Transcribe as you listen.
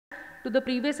to the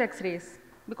previous X-rays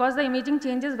because the imaging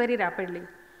changes very rapidly.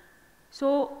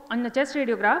 So on the chest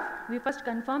radiograph, we first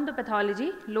confirm the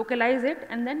pathology, localize it,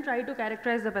 and then try to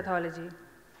characterize the pathology.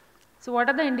 So what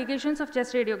are the indications of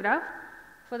chest radiograph?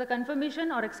 For the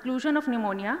confirmation or exclusion of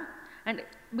pneumonia, and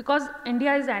because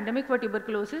India is endemic for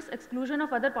tuberculosis, exclusion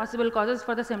of other possible causes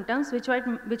for the symptoms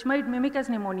which might mimic as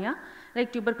pneumonia,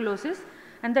 like tuberculosis,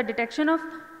 and the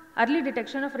early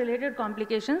detection of related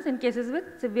complications in cases with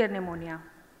severe pneumonia.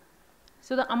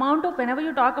 So the amount of, whenever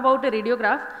you talk about a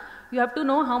radiograph, you have to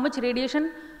know how much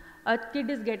radiation a kid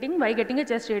is getting by getting a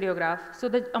chest radiograph. So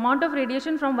the amount of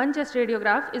radiation from one chest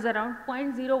radiograph is around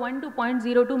 0.01 to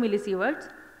 0.02 millisieverts.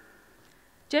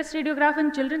 Chest radiograph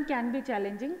in children can be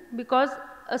challenging because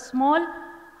a small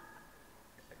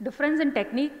difference in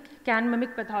technique can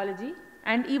mimic pathology,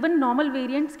 and even normal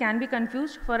variants can be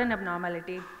confused for an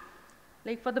abnormality.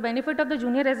 Like for the benefit of the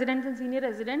junior residents and senior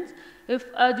residents, if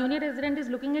a junior resident is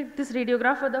looking at this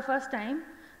radiograph for the first time,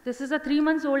 this is a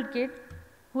 3-month-old kid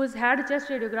who has had a chest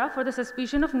radiograph for the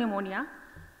suspicion of pneumonia.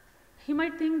 He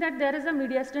might think that there is a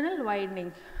mediastinal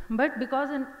widening, but because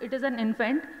it is an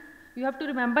infant, you have to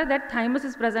remember that thymus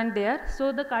is present there.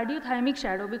 So the cardiothymic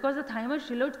shadow, because the thymus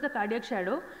shields the cardiac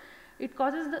shadow, it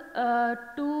causes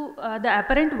the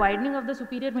apparent widening of the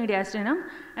superior mediastinum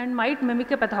and might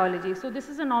mimic a pathology. So this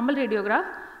is a normal radiograph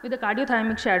with a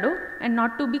cardiothymic shadow and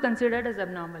not to be considered as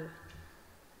abnormal.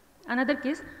 Another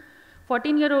case,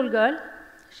 14-year-old girl,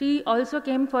 she also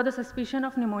came for the suspicion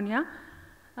of pneumonia.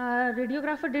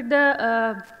 Radiographer did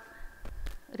the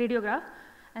radiograph,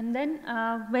 and then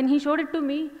when he showed it to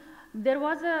me, there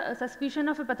was a suspicion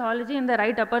of a pathology in the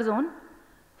right upper zone.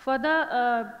 For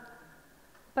the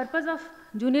purpose of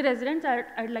junior residents,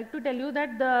 I'd like to tell you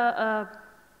that the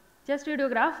chest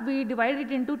radiograph, we divide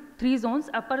it into 3 zones: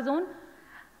 upper zone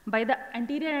by the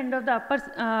anterior end of the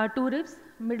upper 2 ribs,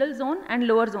 middle zone and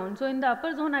lower zone. So in the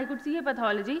upper zone, I could see a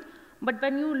pathology, but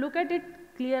when you look at it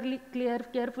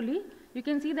carefully, you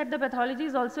can see that the pathology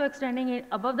is also extending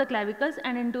above the clavicles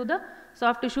and into the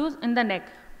soft tissues in the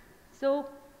neck. So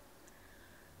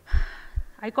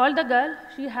I called the girl,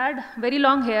 she had very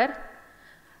long hair.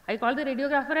 I called the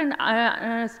radiographer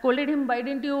and scolded him, why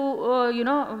didn't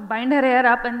you, bind her hair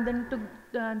up and then took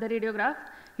the radiograph.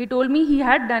 He told me he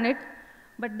had done it,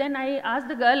 but then I asked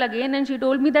the girl again and she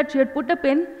told me that she had put a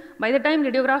pin. By the time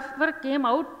radiographer came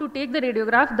out to take the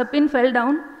radiograph, the pin fell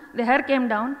down, the hair came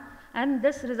down, and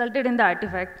this resulted in the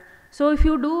artifact. So if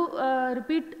you do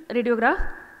repeat radiograph,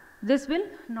 this will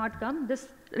not come, this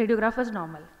radiograph is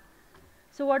normal.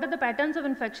 So what are the patterns of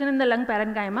infection in the lung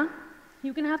parenchyma?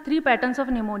 You can have 3 patterns of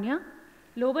pneumonia.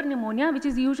 Lobar pneumonia, which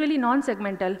is usually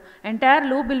non-segmental. Entire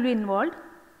lobe will be involved.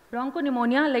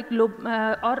 Bronchopneumonia, like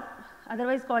or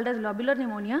otherwise called as lobular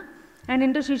pneumonia, and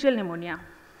interstitial pneumonia.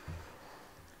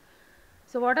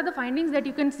 So what are the findings that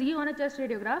you can see on a chest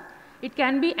radiograph? It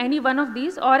can be any one of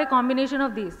these or a combination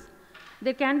of these.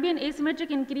 There can be an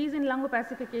asymmetric increase in lung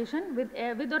opacification with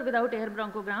or without air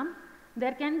bronchogram.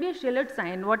 There can be a Shillert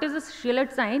sign. What is a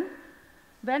Shillert sign?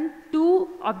 When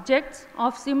 2 objects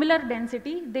of similar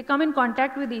density, they come in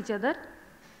contact with each other,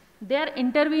 their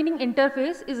intervening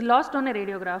interface is lost on a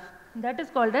radiograph. That is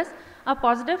called as a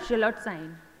positive Shillert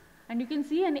sign. And you can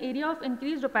see an area of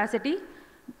increased opacity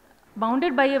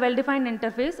bounded by a well-defined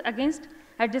interface against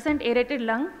adjacent aerated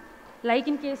lung, like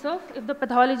in case of if the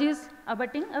pathology is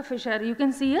abutting a fissure, you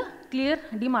can see a clear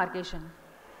demarcation.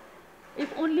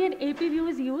 If only an AP view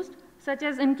is used, such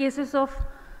as in cases of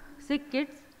sick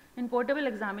kids in portable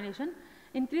examination,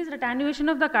 increased attenuation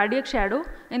of the cardiac shadow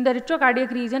in the retrocardiac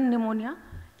region pneumonia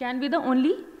can be the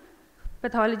only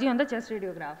pathology on the chest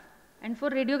radiograph. And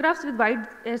for radiographs with wide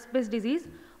airspace disease,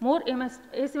 more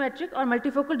asymmetric or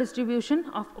multifocal distribution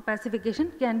of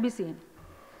opacification can be seen.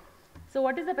 So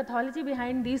what is the pathology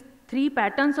behind these 3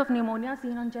 patterns of pneumonia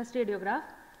seen on chest radiograph?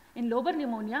 In lobar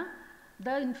pneumonia,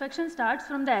 the infection starts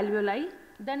from the alveoli,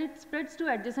 then it spreads to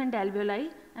adjacent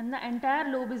alveoli, and the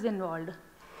entire lobe is involved.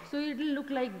 So it will look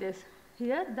like this.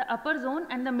 Here, the upper zone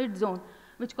and the mid zone,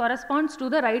 which corresponds to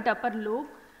the right upper lobe,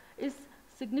 is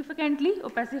significantly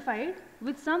opacified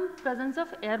with some presence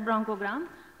of air bronchogram.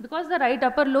 Because the right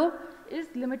upper lobe is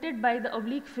limited by the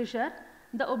oblique fissure,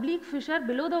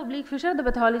 below the oblique fissure, the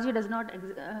pathology does not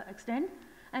extend,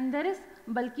 and there is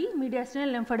bulky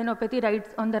mediastinal lymphadenopathy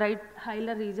on the right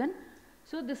hilar region.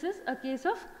 So this is a case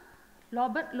of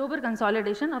lobar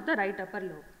consolidation of the right upper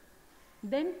lobe.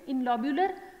 Then in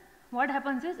lobular, what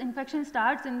happens is infection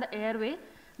starts in the airway,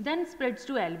 then spreads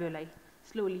to alveoli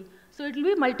slowly. So it will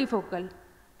be multifocal,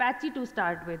 patchy to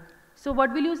start with. So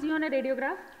what will you see on a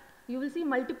radiograph? You will see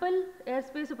multiple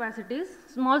airspace opacities,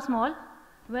 small.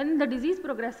 When the disease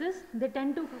progresses, they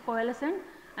tend to coalescent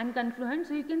and confluent.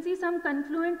 So you can see some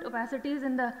confluent opacities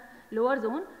in the lower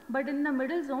zone, but in the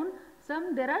middle zone,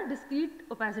 there are discrete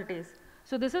opacities.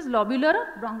 So this is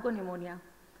lobular bronchopneumonia.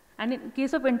 And in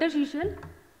case of interstitial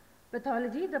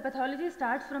pathology, the pathology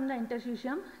starts from the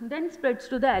interstitium, then spreads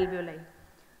to the alveoli.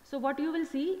 So what you will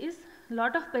see is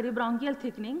lot of peribronchial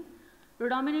thickening,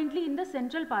 predominantly in the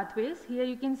central pathways. Here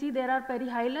you can see there are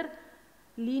perihilar,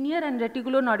 linear and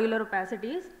reticulonodular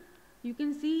opacities. You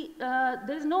can see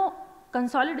there is no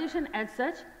consolidation as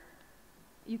such.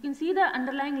 You can see the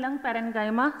underlying lung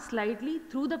parenchyma slightly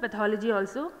through the pathology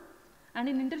also. And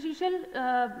in interstitial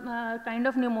kind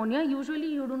of pneumonia, usually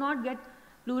you do not get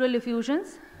pleural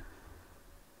effusions.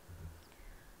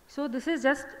 So this is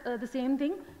just the same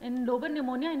thing. In lobar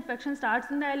pneumonia, infection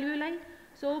starts in the alveoli.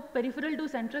 So peripheral to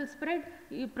central spread,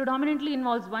 it predominantly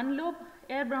involves one lobe.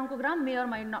 Air bronchogram may or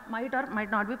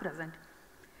might not be present.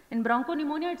 In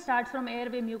bronchopneumonia, it starts from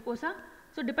airway mucosa.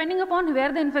 So depending upon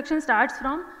where the infection starts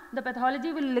from, the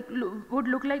pathology would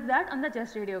look like that on the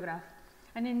chest radiograph.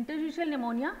 And in interstitial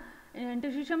pneumonia,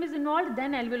 interstitium is involved,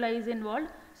 then alveoli is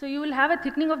involved. So you will have a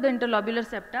thickening of the interlobular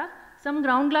septa, some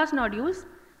ground glass nodules,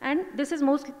 and this is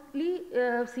mostly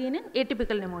seen in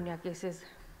atypical pneumonia cases.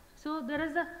 So there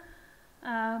is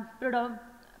a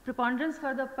preponderance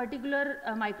for the particular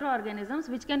microorganisms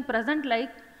which can present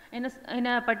like in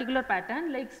a particular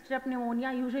pattern, like strep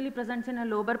pneumonia usually presents in a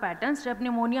lobar pattern, strep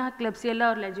pneumonia,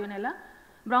 Klebsiella or Legionella,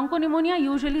 bronchopneumonia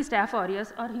usually Staph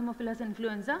aureus or Haemophilus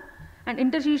influenza, and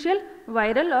interstitial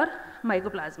viral or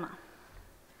mycoplasma.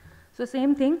 So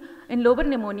same thing in lobar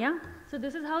pneumonia. So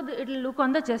this is how it will look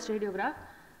on the chest radiograph.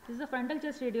 This is the frontal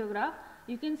chest radiograph.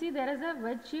 You can see there is a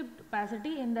wedge-shaped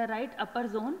opacity in the right upper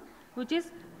zone, which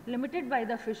is limited by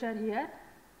the fissure here.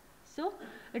 So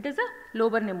it is a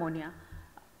lobar pneumonia,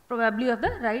 probably of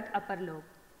the right upper lobe.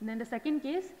 And then the second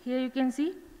case, here you can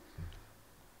see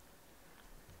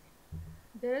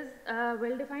there is a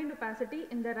well-defined opacity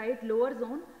in the right lower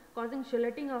zone causing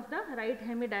shilleting of the right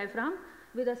hemidiaphragm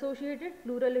with associated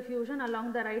pleural effusion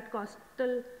along the right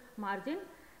costal margin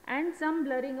and some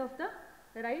blurring of the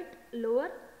right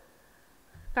lower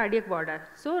cardiac border.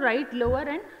 So right lower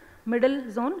and middle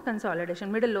zone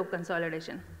consolidation, middle lobe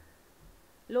consolidation,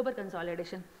 lobar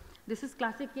consolidation. This is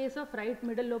classic case of right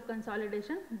middle lobe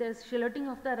consolidation. There is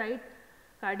shilleting of the right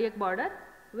cardiac border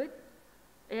with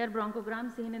air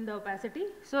bronchogram seen in the opacity.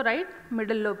 So right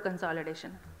middle lobe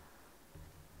consolidation.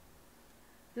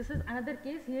 This is another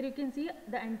case. Here you can see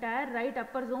the entire right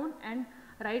upper zone and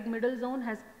right middle zone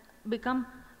has become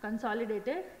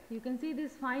consolidated. You can see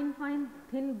this fine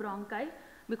thin bronchi.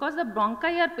 Because the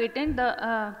bronchi are patent,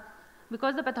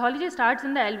 because the pathology starts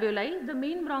in the alveoli, the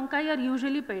main bronchi are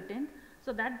usually patent.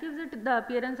 So that gives it the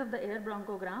appearance of the air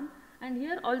bronchogram. And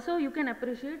here also you can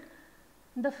appreciate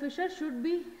the fissure should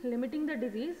be limiting the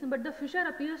disease, but the fissure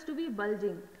appears to be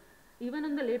bulging. Even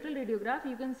on the lateral radiograph,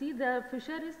 you can see the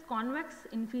fissure is convex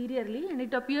inferiorly and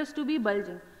it appears to be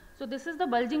bulging. So this is the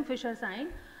bulging fissure sign.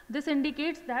 This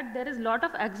indicates that there is lot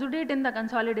of exudate in the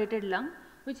consolidated lung,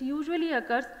 which usually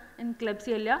occurs in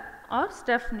Klebsiella or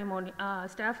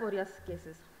Staph aureus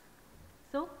cases.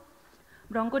 So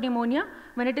bronchopneumonia,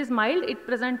 when it is mild, it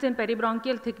presents in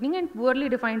peribronchial thickening and poorly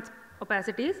defined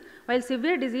opacities, while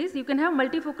severe disease, you can have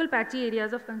multifocal patchy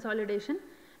areas of consolidation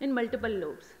in multiple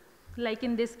lobes. Like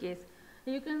in this case,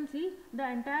 you can see the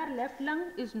entire left lung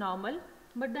is normal,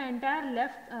 but the entire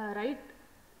right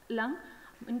lung,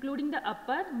 including the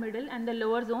upper, middle and the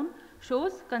lower zone,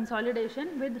 shows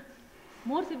consolidation with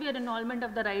more severe involvement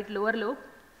of the right lower lobe.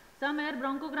 Some air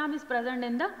bronchogram is present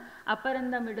in the upper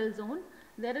and the middle zone.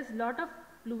 There is lot of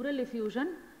pleural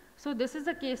effusion. So this is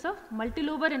a case of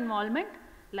multilobar involvement,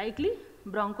 likely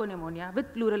bronchopneumonia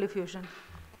with pleural effusion.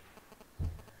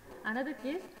 Another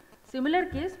case, similar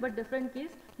case but different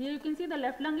case. Here you can see the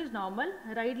left lung is normal,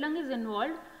 right lung is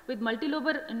involved with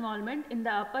multilobar involvement in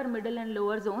the upper, middle and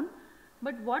lower zone.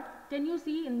 But what can you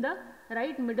see in the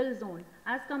right middle zone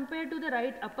as compared to the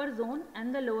right upper zone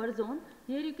and the lower zone?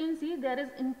 Here you can see there is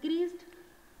increased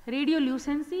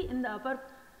radiolucency in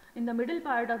the middle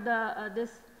part of the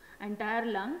this entire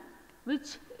lung,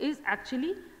 which is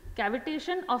actually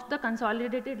cavitation of the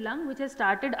consolidated lung, which has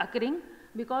started occurring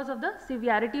because of the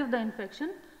severity of the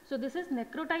infection. So this is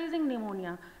necrotizing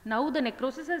pneumonia. Now the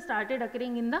necrosis has started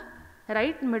occurring in the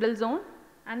right middle zone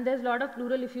and there is lot of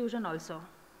pleural effusion also.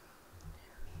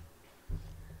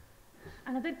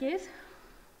 Another case,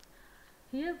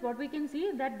 here what we can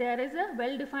see that there is a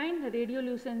well defined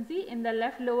radiolucency in the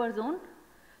left lower zone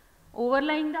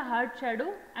overlying the heart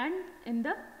shadow, and in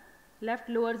the left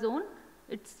lower zone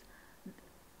it's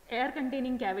air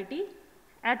containing cavity.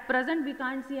 At present we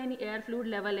can't see any air fluid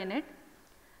level in it.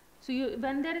 So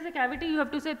when there is a cavity, you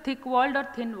have to say thick walled or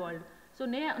thin walled. So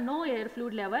no air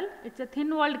fluid level, it's a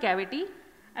thin walled cavity.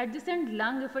 Adjacent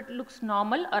lung if it looks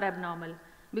normal or abnormal.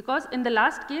 Because in the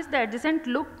last case, the adjacent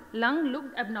lung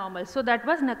looked abnormal. So that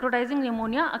was necrotizing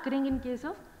pneumonia occurring in case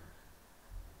of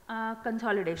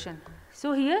consolidation.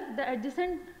 So here the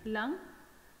adjacent lung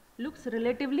looks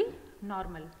relatively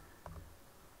normal.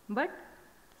 But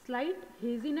slight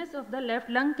haziness of the left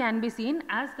lung can be seen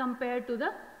as compared to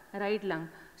the right lung.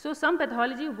 So some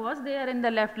pathology was there in the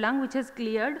left lung which has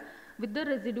cleared with the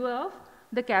residue of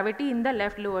the cavity in the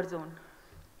left lower zone.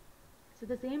 So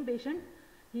the same patient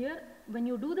here, when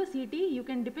you do the CT, you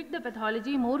can depict the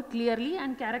pathology more clearly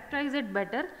and characterize it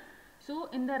better. So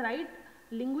in the right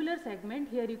lingular segment,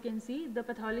 here you can see the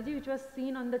pathology which was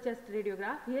seen on the chest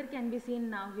radiograph, here can be seen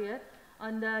now here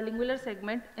on the lingular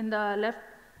segment in the left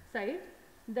side.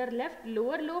 The left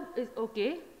lower lobe is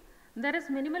okay. There is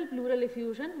minimal pleural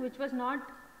effusion which was not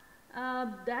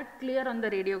that clear on the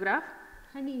radiograph,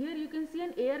 and here you can see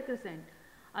an air crescent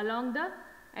along the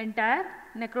entire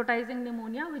necrotizing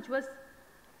pneumonia which was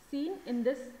seen in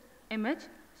this image.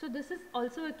 So this is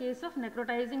also a case of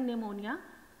necrotizing pneumonia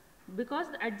because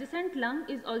the adjacent lung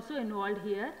is also involved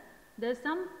here. There is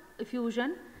some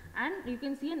effusion and you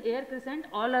can see an air crescent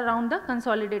all around the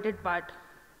consolidated part.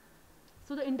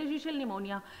 So the interstitial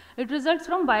pneumonia, it results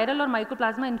from viral or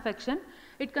mycoplasma infection.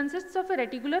 It consists of a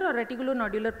reticular or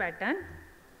reticulonodular pattern.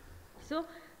 So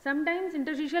sometimes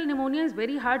interstitial pneumonia is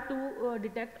very hard to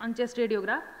detect on chest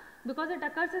radiograph because it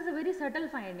occurs as a very subtle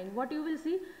finding. What you will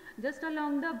see just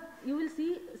along the, you will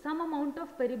see some amount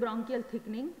of peribronchial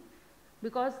thickening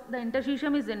because the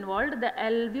interstitium is involved, the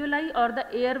alveoli or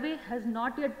the airway has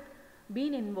not yet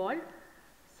been involved.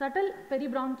 Subtle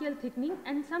peribronchial thickening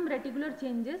and some reticular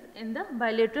changes in the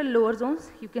bilateral lower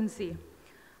zones you can see.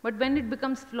 But when it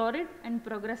becomes florid and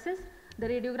progresses, the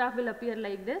radiograph will appear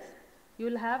like this. You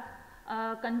will have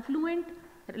confluent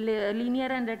linear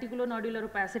and reticulonodular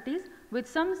opacities with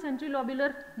some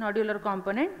centrilobular nodular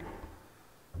component,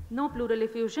 no pleural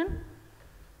effusion.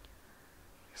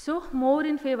 So more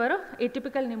in favor of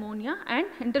atypical pneumonia and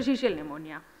interstitial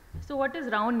pneumonia. So what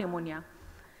is round pneumonia?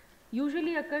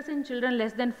 Usually occurs in children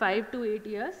less than 5 to 8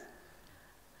 years,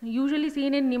 usually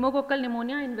seen in pneumococcal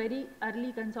pneumonia in very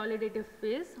early consolidative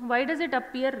phase. Why does it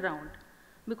appear round?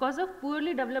 Because of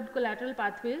poorly developed collateral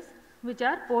pathways which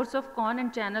are pores of Kohn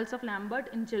and channels of Lambert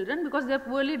in children. Because they are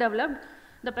poorly developed,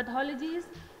 the pathology is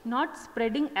not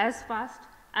spreading as fast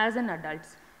as in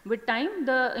adults. With time,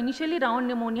 the initially round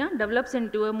pneumonia develops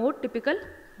into a more typical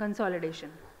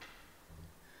consolidation.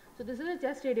 So this is a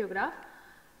chest radiograph.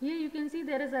 Here you can see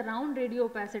there is a round radio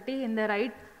opacity in the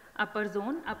right upper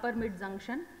zone, upper mid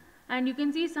junction, and you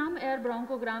can see some air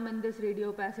bronchogram in this radio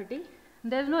opacity.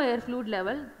 There is no air fluid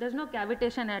level, there is no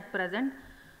cavitation at present.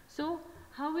 So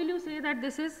how will you say that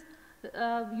this is,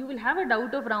 you will have a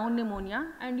doubt of round pneumonia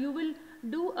and you will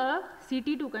do a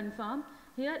CT to confirm.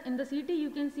 Here in the CT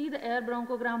you can see the air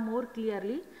bronchogram more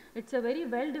clearly. It's a very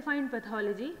well defined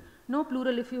pathology, no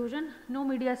pleural effusion, no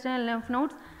mediastinal lymph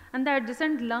nodes, and the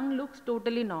adjacent lung looks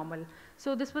totally normal.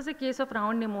 So this was a case of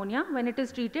round pneumonia. When it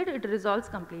is treated, it resolves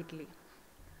completely.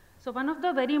 So one of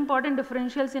the very important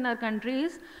differentials in our country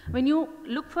is when you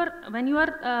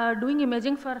are doing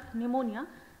imaging for pneumonia,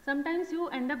 sometimes you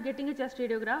end up getting a chest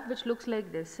radiograph which looks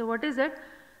like this. So what is it?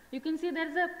 You can see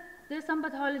there's some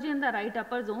pathology in the right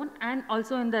upper zone and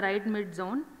also in the right mid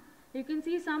zone. You can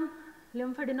see some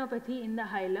lymphadenopathy in the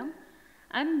hilum,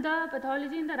 and the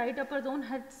pathology in the right upper zone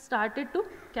had started to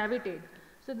cavitate.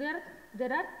 So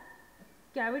there are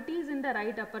cavities in the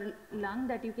right upper lung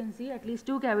that you can see, at least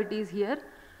 2 cavities here.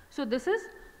 So this is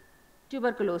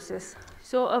tuberculosis.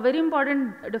 So a very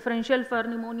important differential for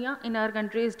pneumonia in our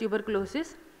country is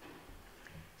tuberculosis.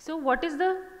 So what is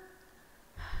the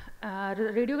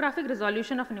radiographic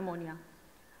resolution of pneumonia?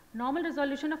 Normal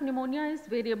resolution of pneumonia is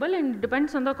variable and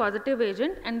depends on the causative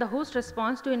agent and the host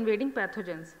response to invading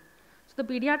pathogens. So the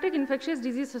Pediatric Infectious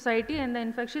Disease Society and the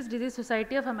Infectious Disease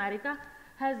Society of America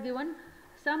has given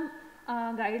some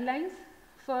guidelines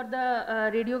for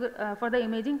the for the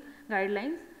imaging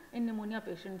guidelines in pneumonia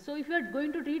patients. So if you are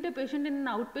going to treat a patient in an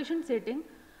outpatient setting,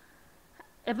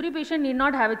 every patient need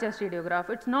not have a chest radiograph.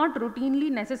 It's not routinely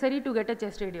necessary to get a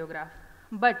chest radiograph.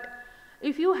 But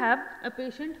if you have a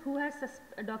patient who has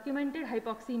documented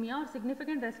hypoxemia or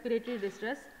significant respiratory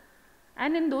distress,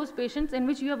 and in those patients in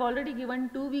which you have already given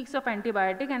 2 weeks of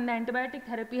antibiotic and the antibiotic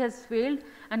therapy has failed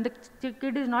and the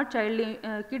kid is not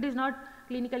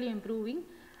clinically improving,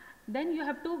 then you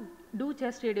have to do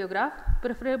chest radiograph,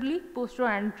 preferably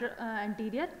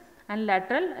postero-anterior and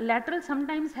lateral. Lateral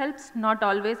sometimes helps, not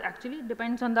always actually,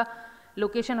 depends on the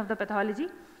location of the pathology.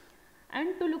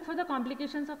 and to look for the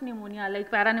complications of pneumonia like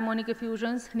parapneumonic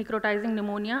effusions, necrotizing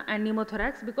pneumonia and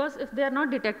pneumothorax, because if they are not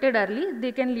detected early,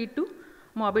 they can lead to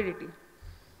morbidity.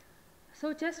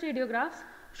 So chest radiographs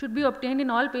should be obtained in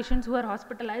all patients who are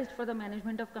hospitalized for the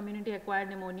management of community acquired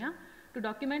pneumonia to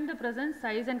document the presence,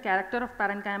 size and character of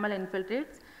parenchymal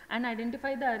infiltrates and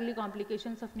identify the early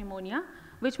complications of pneumonia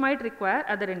which might require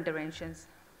other interventions.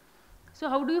 So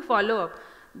how do you follow up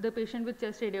the patient with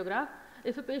chest radiograph?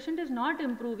 If a patient is not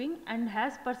improving and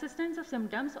has persistence of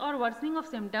symptoms or worsening of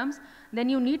symptoms, then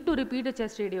you need to repeat a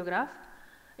chest radiograph.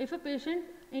 If a patient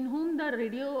in whom the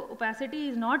radio opacity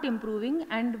is not improving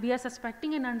and we are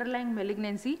suspecting an underlying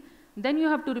malignancy, then you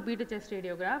have to repeat a chest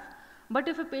radiograph. But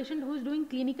if a patient who is doing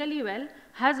clinically well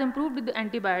has improved with the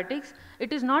antibiotics,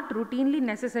 it is not routinely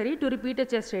necessary to repeat a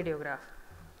chest radiograph.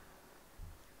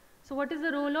 So what is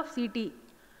the role of CT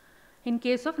in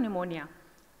case of pneumonia?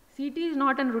 CT is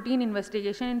not a routine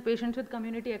investigation in patients with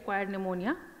community acquired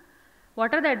pneumonia.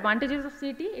 What are the advantages of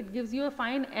CT? It gives you a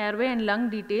fine airway and lung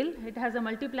detail. It has a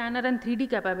multiplanar and 3D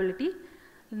capability,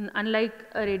 unlike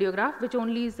a radiograph which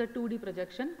only is a 2D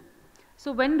projection.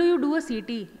 So when do you do a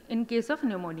CT in case of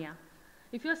pneumonia?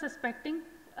 If you are suspecting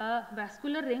a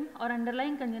vascular ring or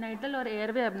underlying congenital or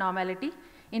airway abnormality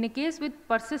in a case with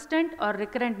persistent or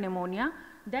recurrent pneumonia,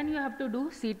 then you have to do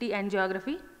CT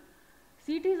angiography.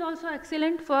 CT is also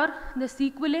excellent for the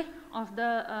sequelae of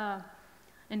the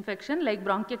infection like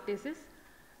bronchiectasis,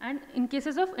 and in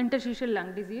cases of interstitial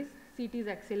lung disease, CT is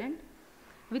excellent.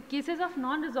 With cases of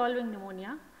non-resolving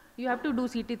pneumonia, you have to do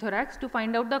CT thorax to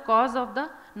find out the cause of the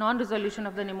non-resolution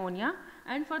of the pneumonia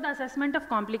and for the assessment of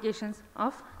complications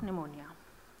of pneumonia.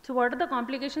 So what are the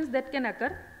complications that can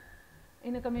occur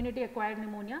in a community acquired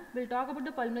pneumonia? We'll talk about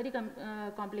the pulmonary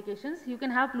complications. You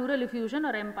can have pleural effusion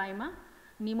or empyema,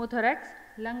 pneumothorax,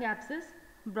 lung abscess,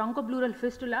 bronchopleural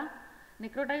fistula,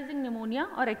 necrotizing pneumonia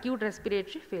or acute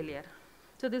respiratory failure.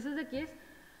 So this is the case.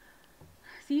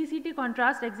 CECT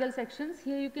contrast axial sections.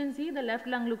 Here you can see the left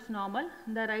lung looks normal,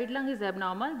 the right lung is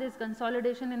abnormal. There is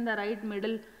consolidation in the right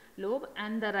middle lobe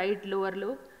and the right lower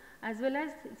lobe, as well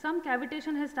as some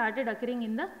cavitation has started occurring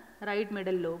in the right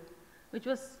middle lobe, which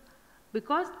was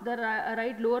because the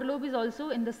right lower lobe is also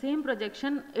in the same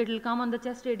projection. It will come on the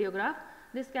chest radiograph.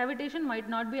 This cavitation might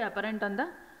not be apparent on the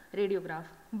radiograph,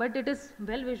 but it is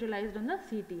well visualized on the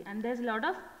CT, and there is a lot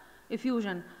of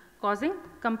effusion causing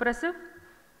compressive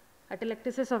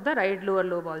atelectasis of the right lower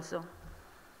lobe also.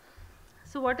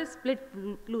 So what is split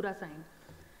pleura sign?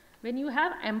 When you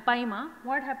have empyema,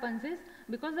 what happens is,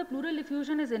 because the pleural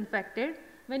effusion is infected,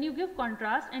 when you give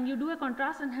contrast and you do a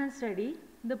contrast enhanced study,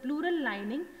 the pleural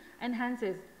lining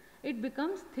enhances. It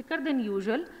becomes thicker than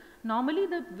usual. Normally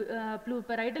the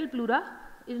parietal pleura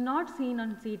is not seen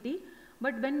on CT,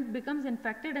 but when it becomes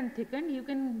infected and thickened, you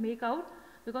can make out,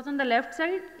 because on the left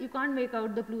side you can't make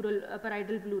out the pleural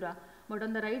parietal pleura, but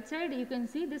on the right side you can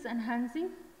see this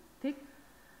enhancing thick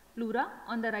pleura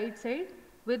on the right side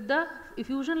with the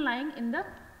effusion lying in the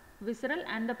visceral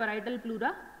and the parietal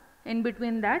pleura in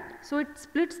between that. So it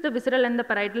splits the visceral and the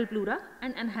parietal pleura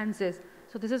and enhances.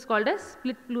 So this is called as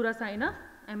split pleura sign of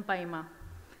empyema.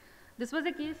 This was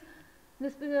a case.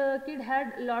 This kid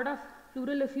had a lot of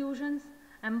pleural effusions,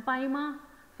 empyema.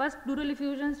 First pleural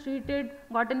effusions treated,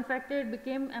 got infected,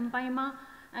 became empyema,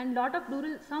 and lot of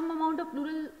pleural, some amount of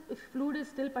pleural fluid is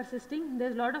still persisting. There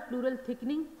is a lot of pleural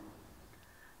thickening.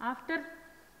 After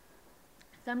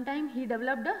some time he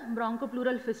developed a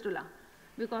bronchopleural fistula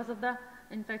because of the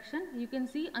infection. You can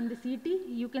see on the CT,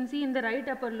 you can see in the right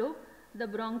upper lobe, the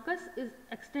bronchus is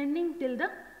extending till the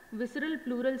visceral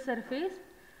pleural surface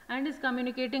and is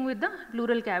communicating with the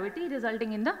pleural cavity,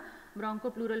 resulting in the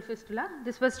bronchopleural fistula.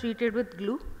 This was treated with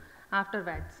glue after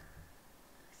VATS.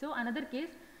 So another case,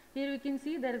 here we can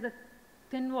see there is a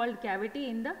thin walled cavity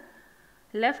in the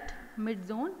left mid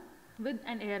zone with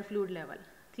an air fluid level,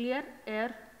 clear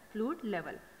air fluid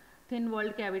level, thin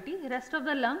walled cavity. Rest of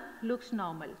the lung looks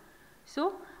normal.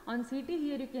 So on CT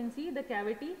here you can see the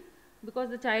cavity, because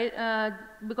the child,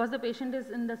 because the patient is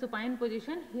in the supine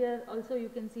position. Here also you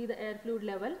can see the air fluid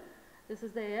level. This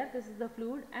is the air, this is the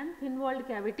fluid, and thin walled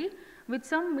cavity with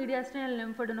some mediastinal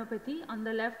lymphadenopathy on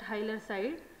the left hilar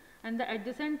side, and the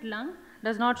adjacent lung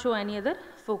does not show any other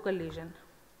focal lesion.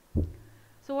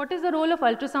 So what is the role of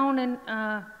ultrasound in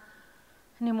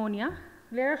pneumonia?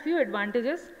 There are few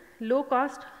advantages: low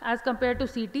cost as compared to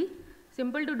CT,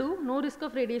 simple to do, no risk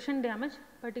of radiation damage,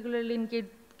 particularly in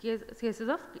cases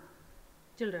of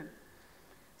children.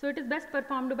 So it is best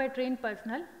performed by trained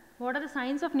personnel. What are the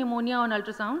signs of pneumonia on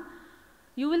ultrasound?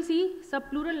 You will see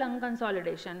subpleural lung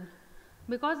consolidation.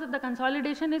 Because if the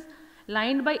consolidation is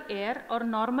lined by air or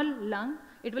normal lung,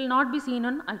 it will not be seen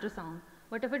on ultrasound.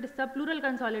 But if it is subpleural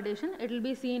consolidation, it will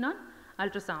be seen on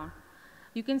ultrasound.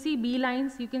 You can see B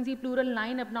lines, you can see pleural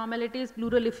line abnormalities,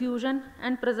 pleural effusion,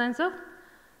 and presence of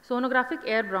sonographic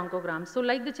air bronchograms. So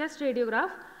like the chest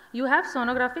radiograph, you have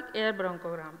sonographic air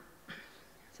bronchogram.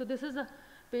 So this is the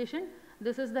patient,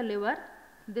 this is the liver,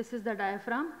 this is the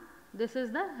diaphragm, this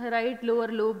is the right lower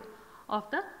lobe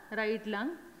of the right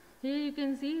lung. Here you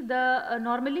can see the,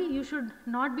 normally you should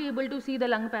not be able to see the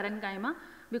lung parenchyma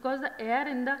because the air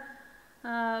in the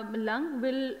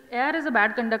air is a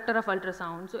bad conductor of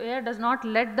ultrasound. So air does not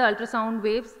let the ultrasound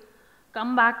waves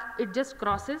come back, it just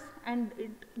crosses and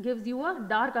it gives you a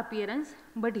dark appearance.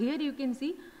 But here you can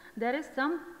see there is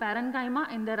some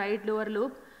parenchyma in the right lower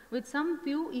lobe with some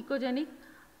few echogenic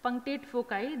punctate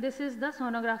foci. This is the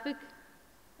sonographic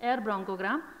air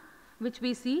bronchogram which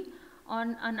we see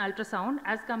on an ultrasound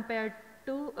as compared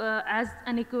to as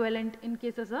an equivalent in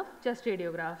cases of chest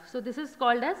radiograph. So this is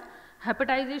called as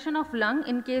hepatization of lung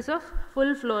in case of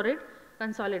full florid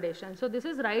consolidation. So this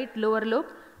is right lower lobe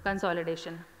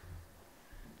consolidation.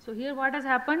 So here what has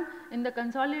happened in the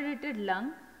consolidated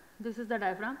lung, this is the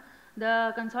diaphragm,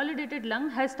 the consolidated lung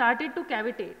has started to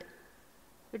cavitate.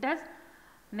 It has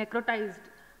necrotized.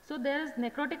 So there is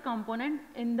necrotic component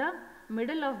in the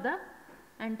middle of the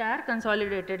entire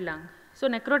consolidated lung. So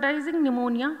necrotizing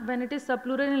pneumonia when it is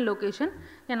subpleural in location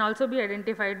can also be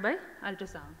identified by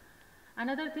ultrasound.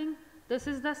 Another thing, this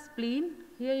is the spleen.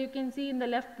 Here you can see in the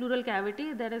left pleural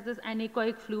cavity there is this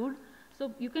anechoic fluid.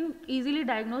 So you can easily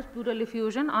diagnose pleural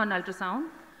effusion on ultrasound,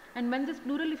 and when this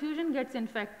pleural effusion gets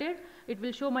infected, it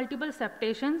will show multiple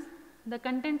septations, the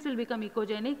contents will become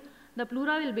echogenic, the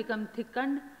pleura will become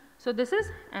thickened. So this is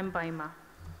empyema.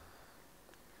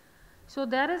 So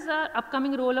there is an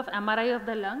upcoming role of MRI of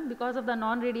the lung because of the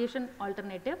non-radiation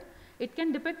alternative. It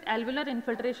can depict alveolar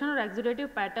infiltration or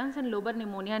exudative patterns in lobar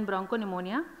pneumonia and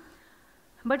bronchopneumonia.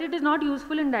 But it is not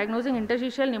useful in diagnosing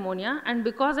interstitial pneumonia, and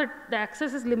because the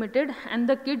access is limited and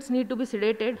the kids need to be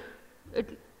sedated,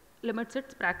 it limits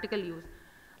its practical use.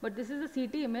 But this is the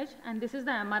CT image and this is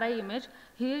the MRI image.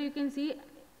 Here you can see,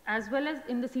 as well as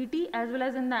in the CT as well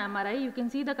as in the MRI, you can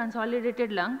see the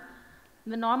consolidated lung.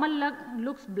 The normal lung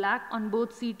looks black on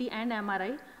both CT and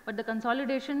MRI, but the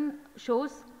consolidation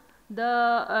shows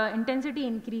the intensity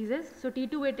increases. So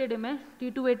T2 weighted image,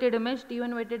 T2 weighted image,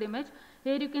 T1 weighted image.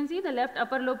 Here you can see the left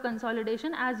upper lobe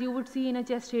consolidation as you would see in a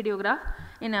chest radiograph.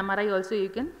 In MRI also you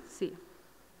can see.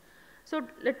 So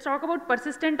let's talk about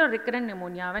persistent or recurrent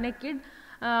pneumonia. When a kid,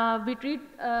 we treat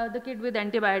the kid with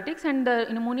antibiotics and the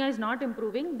pneumonia is not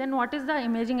improving, then what is the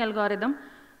imaging algorithm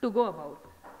to go about?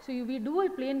 So we do a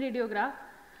plain radiograph.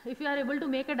 If you are able to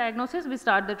make a diagnosis, we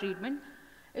start the treatment.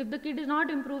 If the kid is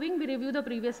not improving, we review the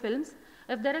previous films.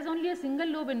 If there is only a single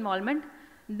lobe involvement,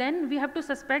 then we have to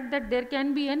suspect that there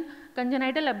can be a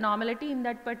congenital abnormality in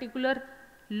that particular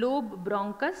lobe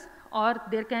bronchus, or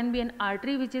there can be an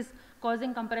artery which is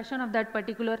causing compression of that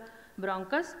particular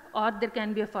bronchus, or there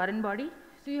can be a foreign body.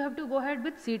 So you have to go ahead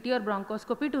with CT or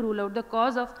bronchoscopy to rule out the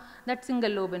cause of that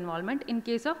single lobe involvement in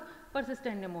case of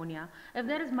persistent pneumonia. If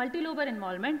there is multilobar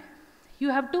involvement, you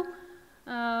have to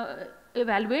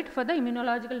evaluate for the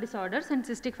immunological disorders and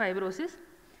cystic fibrosis.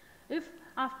 If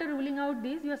after ruling out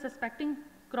these you are suspecting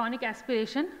chronic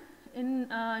aspiration in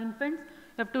infants,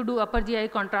 you have to do upper GI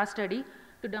contrast study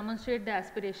to demonstrate the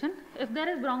aspiration. If there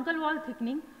is bronchial wall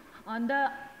thickening on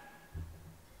the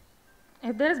you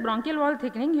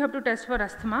have to test for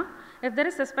asthma. If there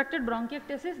is suspected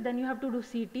bronchiectasis, then you have to do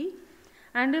CT.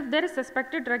 And if there is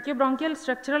suspected tracheobronchial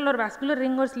structural or vascular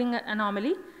ring or sling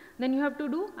anomaly, then you have to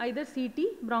do either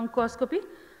CT, bronchoscopy,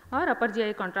 or upper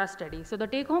GI contrast study. So the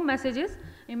take home message is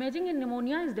imaging in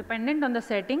pneumonia is dependent on the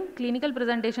setting, clinical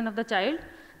presentation of the child,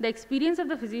 the experience of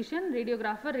the physician,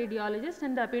 radiographer, radiologist,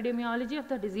 and the epidemiology of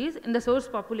the disease in the source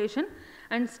population,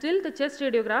 and still the chest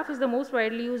radiograph is the most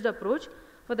widely used approach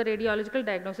for the radiological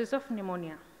diagnosis of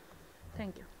pneumonia.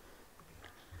 Thank you.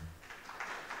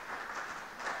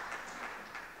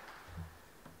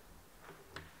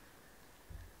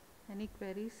 Any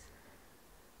queries?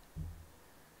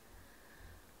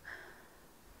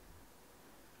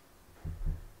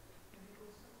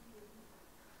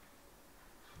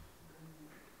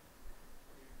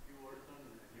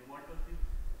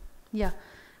 Yeah,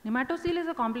 nematocele is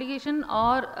a complication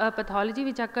or a pathology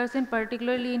which occurs in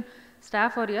particularly in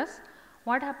staph aureus.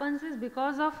 What happens is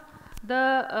because of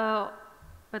the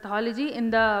pathology in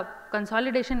the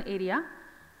consolidation area,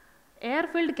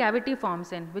 air-filled cavity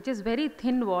forms in, which is very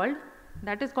thin walled,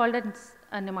 that is called a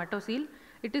nematocele.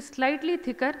 It is slightly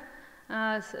thicker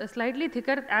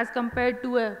as compared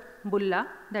to a bulla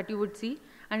that you would see,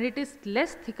 and it is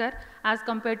less thicker as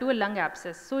compared to a lung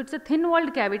abscess. So it's a thin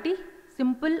walled cavity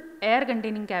simple air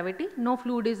containing cavity, no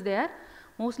fluid is there,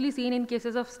 mostly seen in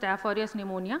cases of Staph aureus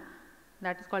pneumonia,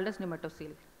 that is called as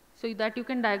pneumococele. So that you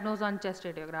can diagnose on chest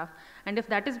radiograph, and if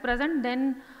that is present, then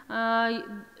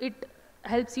it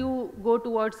helps you go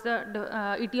towards the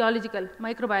etiological,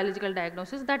 microbiological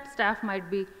diagnosis that staph might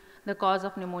be the cause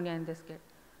of pneumonia in this case.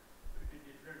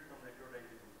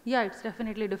 Yeah, it's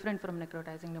definitely different from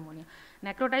necrotizing pneumonia.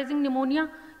 Necrotizing pneumonia,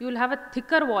 you will have a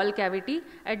thicker wall cavity.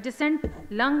 Adjacent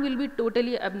lung will be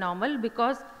totally abnormal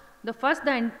because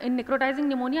in necrotizing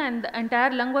pneumonia and the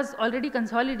entire lung was already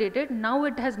consolidated. Now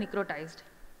it has necrotized.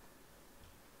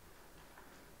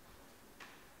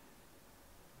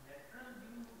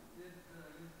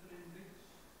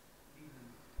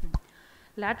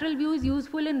 Lateral view is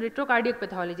useful in retrocardiac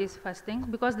pathologies, first thing,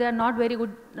 because they are not very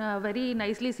good, very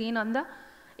nicely seen on the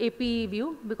AP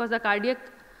view, because the cardiac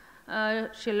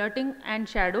shillerting and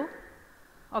shadow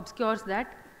obscures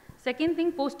that. Second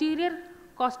thing, posterior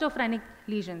costophrenic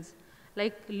lesions,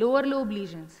 like lower lobe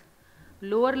lesions,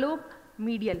 lower lobe,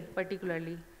 medial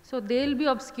particularly. So they will be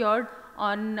obscured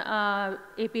on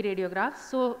AP radiographs.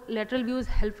 So lateral view is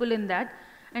helpful in that.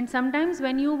 And sometimes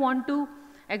when you want to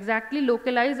exactly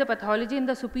localize the pathology in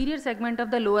the superior segment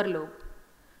of the lower lobe,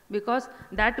 because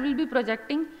that will be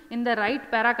projecting in the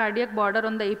right paracardiac border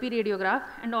on the AP radiograph,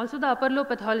 and also the upper lobe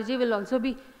pathology will also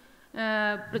be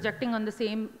projecting on the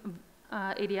same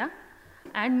area,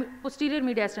 and posterior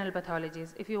mediastinal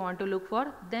pathologies if you want to look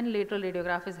for, then lateral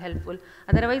radiograph is helpful.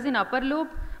 Otherwise in upper lobe,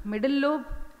 middle lobe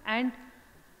and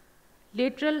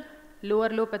lateral lower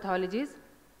lobe pathologies,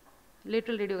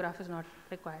 lateral radiograph is not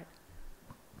required.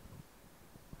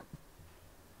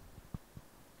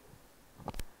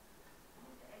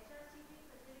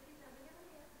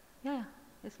 Yeah,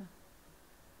 yes ma'am.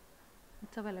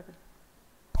 It's available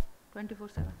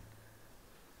 24/7.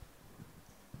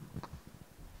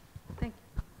 Thank you.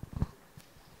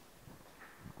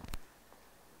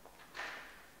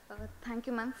 Thank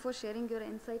you ma'am for sharing your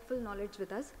insightful knowledge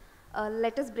with us.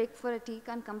 Let us break for a tea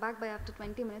and come back by after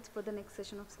 20 minutes for the next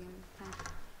session of CME. Thank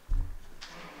you.